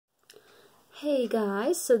Hey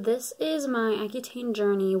guys, so this is my Accutane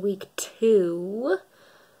journey week 2.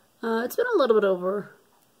 It's been a little bit over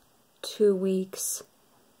 2 weeks.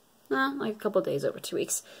 Like a couple days over 2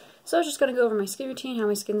 weeks. So I was just going to go over my skin routine, how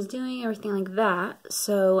my skin's doing, everything like that.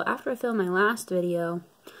 So after I filmed my last video,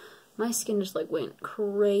 my skin just like went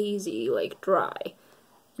crazy, like dry.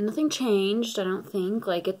 And nothing changed, I don't think.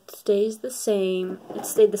 Like it stays the same. It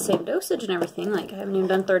stayed the same dosage and everything. Like I haven't even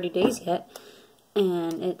done 30 days yet.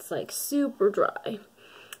 And it's like super dry.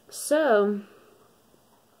 So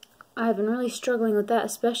I've been really struggling with that,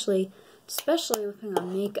 especially with putting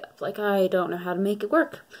on makeup. Like I don't know how to make it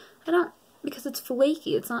work. Because it's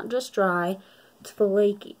flaky. It's not just dry, it's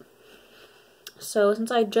flaky. So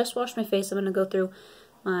since I just washed my face, I'm gonna go through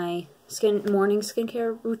my morning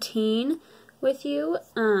skincare routine with you.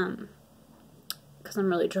 Because I'm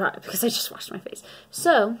really dry because I just washed my face.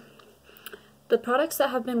 So the products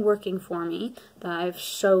that have been working for me, that I've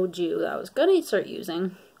showed you that I was going to start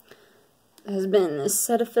using, has been this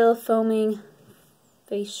Cetaphil Foaming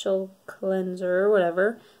Facial Cleanser, or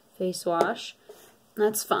whatever, face wash.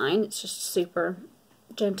 That's fine. It's just super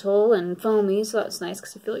gentle and foamy, so that's nice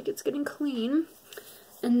because I feel like it's getting clean.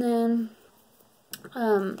 And then,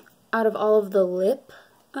 out of all of the lip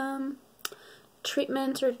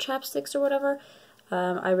treatments or chapsticks or whatever,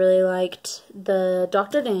 I really liked the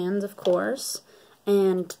Dr. Dan's, of course,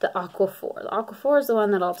 and the Aquaphor. The Aquaphor is the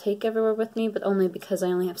one that I'll take everywhere with me, but only because I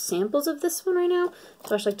only have samples of this one right now.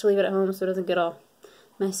 So I just like to leave it at home so it doesn't get all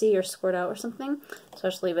messy or squirt out or something. So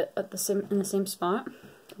I just leave it at in the same spot.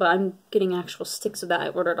 But I'm getting actual sticks of that. I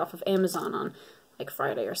ordered off of Amazon on like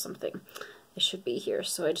Friday or something. It should be here.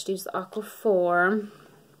 So I just use the Aquaphor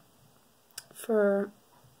for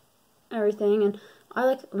everything, and I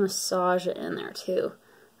like to massage it in there too.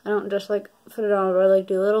 I don't just like put it on, but I like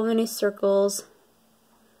do little mini circles.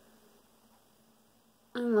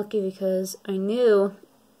 I'm lucky because I knew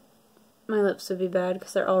my lips would be bad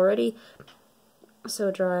because they're already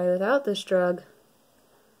so dry without this drug.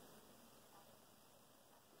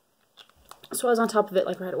 So I was on top of it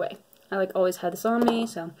like right away. I like always had this on me,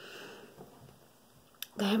 so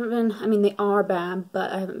they haven't been, I mean they are bad,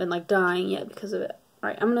 but I haven't been like dying yet because of it.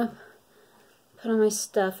 Alright, I'm gonna put on my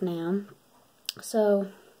stuff now. So,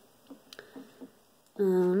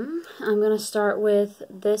 I'm going to start with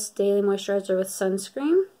this Daily Moisturizer with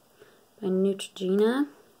Sunscreen by Neutrogena.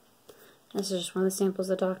 This is just one of the samples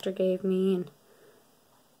the doctor gave me, and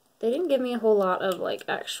they didn't give me a whole lot of like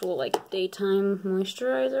actual like daytime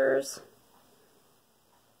moisturizers,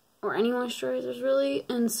 or any moisturizers really,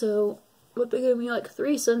 and so, but they gave me like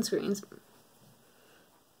 3 sunscreens.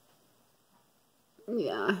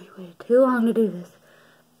 Yeah, I waited too long to do this.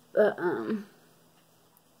 But,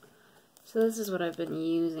 so this is what I've been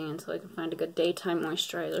using until I can find a good daytime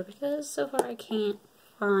moisturizer, because so far I can't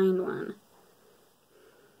find one.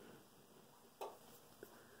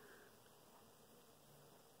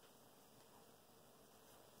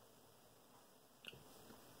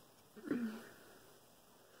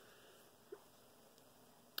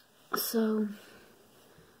 So,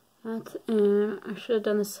 that's it. I should have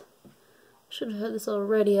done this. Should have had this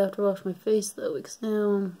already after I washed my face though, because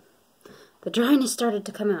now the dryness started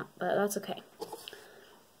to come out, but that's okay.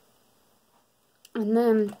 And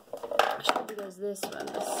then I showed you guys this one,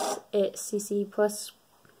 this CC Plus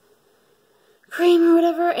cream or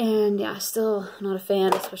whatever, and yeah, still not a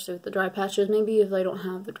fan, especially with the dry patches. Maybe if I don't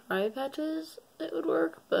have the dry patches, it would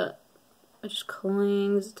work, but it just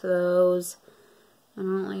clings to those. I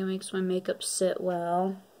don't think it makes my makeup sit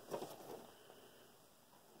well.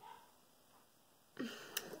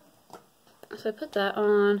 So I put that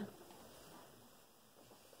on.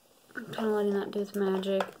 I'm kind of letting that do its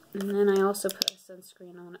magic. And then I also put a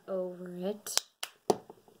sunscreen on over it.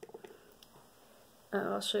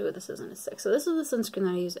 I'll show you what this is in a sec. So this is the sunscreen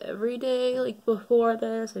that I use every day. Like before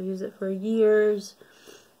this, I've used it for years.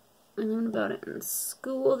 I learned about it in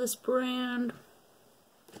school, this brand.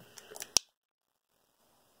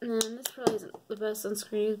 And this probably isn't the best sunscreen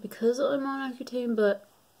to use because I'm on Accutane, but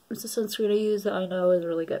it's a sunscreen I use that I know is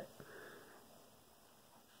really good.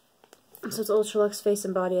 So it's Ultralux Face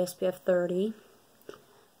and Body SPF 30.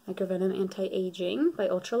 Microvenom Anti-Aging by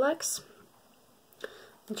Ultralux.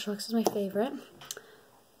 Ultralux is my favorite.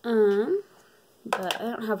 But I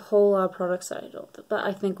don't have a whole lot of products that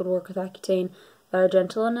I think would work with Accutane that are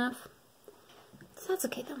gentle enough. So that's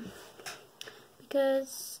okay though,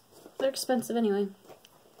 because they're expensive anyway.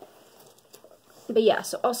 But yeah,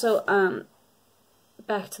 so also,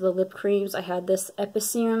 back to the lip creams, I had this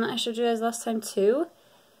Episerum that I showed you guys last time too.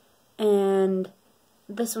 And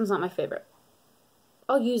this one's not my favorite.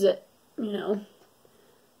 I'll use it, you know,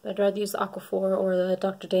 but I'd rather use the Aquaphor or the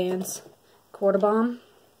Dr. Dan's Quarter Bomb.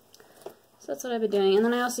 So that's what I've been doing. And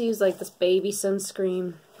then I also use like this baby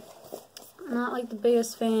sunscreen. Not like the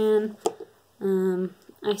biggest fan.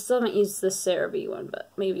 I still haven't used this CeraVe one,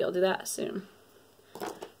 but maybe I'll do that soon.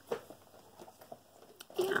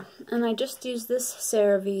 Yeah, and I just used this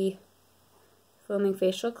CeraVe foaming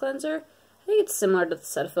facial cleanser. I think it's similar to the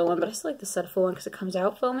Cetaphil one, but I still like the Cetaphil one because it comes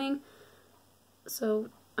out foaming. So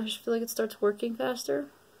I just feel like it starts working faster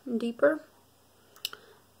and deeper.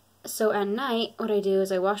 So at night, what I do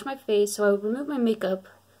is I wash my face. So I would remove my makeup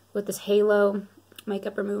with this Halo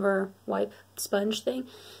makeup remover wipe sponge thing.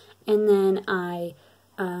 And then I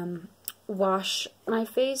wash my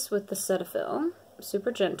face with the Cetaphil,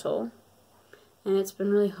 super gentle. And it's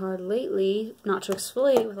been really hard lately not to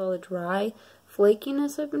exfoliate with all the dry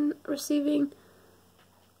flakiness I've been receiving.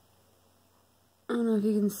 I don't know if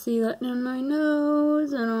you can see that in my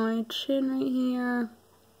nose and on my chin right here.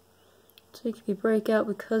 So it could be breakout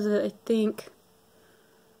because of it, I think.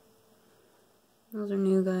 Those are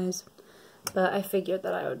new, guys. But I figured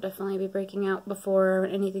that I would definitely be breaking out before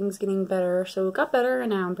anything's getting better. So it got better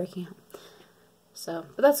and now I'm breaking out. So,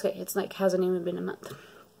 but that's okay. It's like, hasn't even been a month.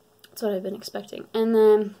 That's what I've been expecting. And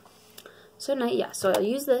then, so at night, yeah. So I'll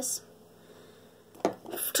use this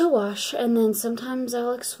to wash. And then sometimes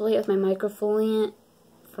I'll exfoliate with my microfoliant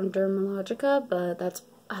from Dermalogica. But that's,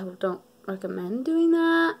 I don't recommend doing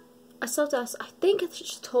that. I still have to ask, I think it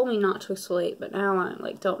just told me not to exfoliate. But now I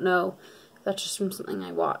like don't know if that's just from something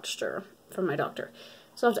I watched or from my doctor.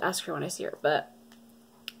 So I'll have to ask her when I see her. But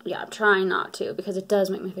yeah, I'm trying not to because it does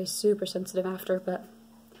make my face super sensitive after. But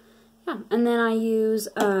yeah, and then I use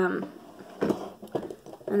and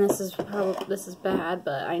this is bad,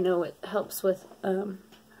 but I know it helps with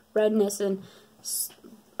redness and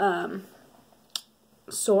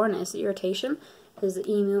soreness, irritation. Is the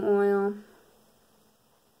emu oil,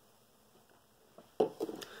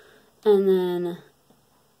 and then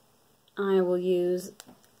I will use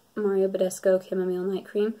Mario Badescu Chamomile Night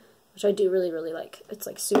Cream, which I do really, really like. It's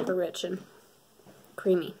like super rich and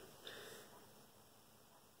creamy.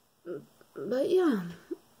 But yeah,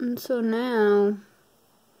 and so now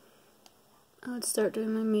I would start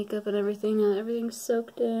doing my makeup and everything now that everything's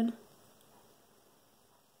soaked in.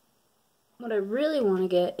 What I really want to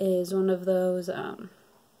get is one of those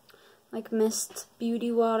like mist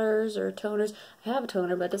beauty waters or toners. I have a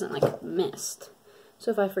toner, but it doesn't like mist. So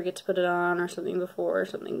if I forget to put it on or something before or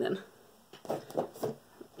something, then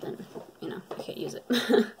you know, I can't use it.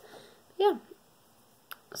 Yeah.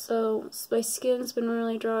 So my skin's been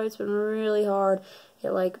really dry. It's been really hard. It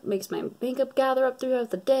like makes my makeup gather up throughout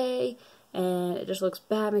the day, and it just looks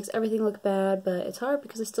bad. Makes everything look bad. But it's hard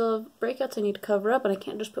because I still have breakouts I need to cover up, and I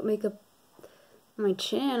can't just put makeup on my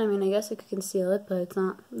chin. I mean, I guess I could conceal it, but it's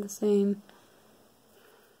not the same.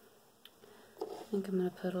 I think I'm gonna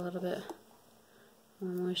put a little bit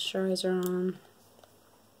more moisturizer on.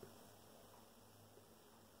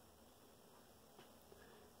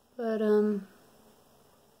 But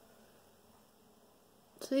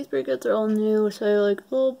so these breakouts are all new, so I have like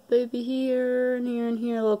a little baby here and here and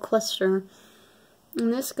here, a little cluster.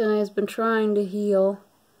 And this guy has been trying to heal,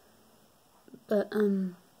 but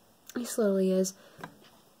he slowly is.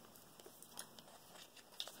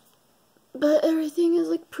 But everything is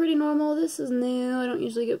like pretty normal. This is new. I don't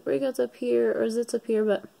usually get breakouts up here or zits up here,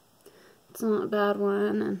 but it's not a bad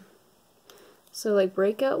one. And so like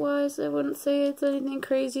breakout wise, I wouldn't say it's anything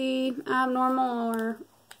crazy, abnormal, or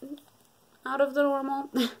out of the normal.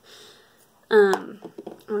 Or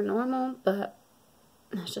normal, but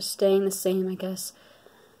it's just staying the same, I guess.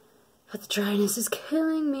 But the dryness is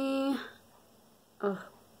killing me. Oh,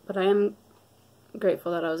 but I am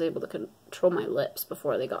grateful that I was able to control my lips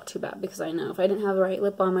before they got too bad, because I know if I didn't have the right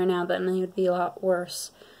lip balm right now, then they would be a lot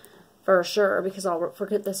worse for sure, because I'll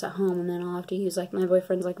forget this at home and then I'll have to use like my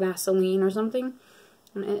boyfriend's like Vaseline or something,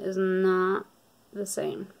 and it is not the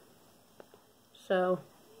same. So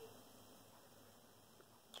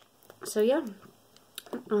yeah,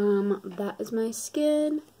 that is my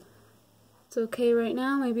skin. It's okay right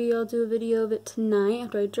now. Maybe I'll do a video of it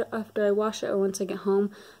tonight after I wash it, or once I get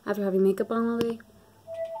home after having makeup on all day.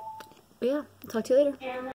 But yeah, I'll talk to you later.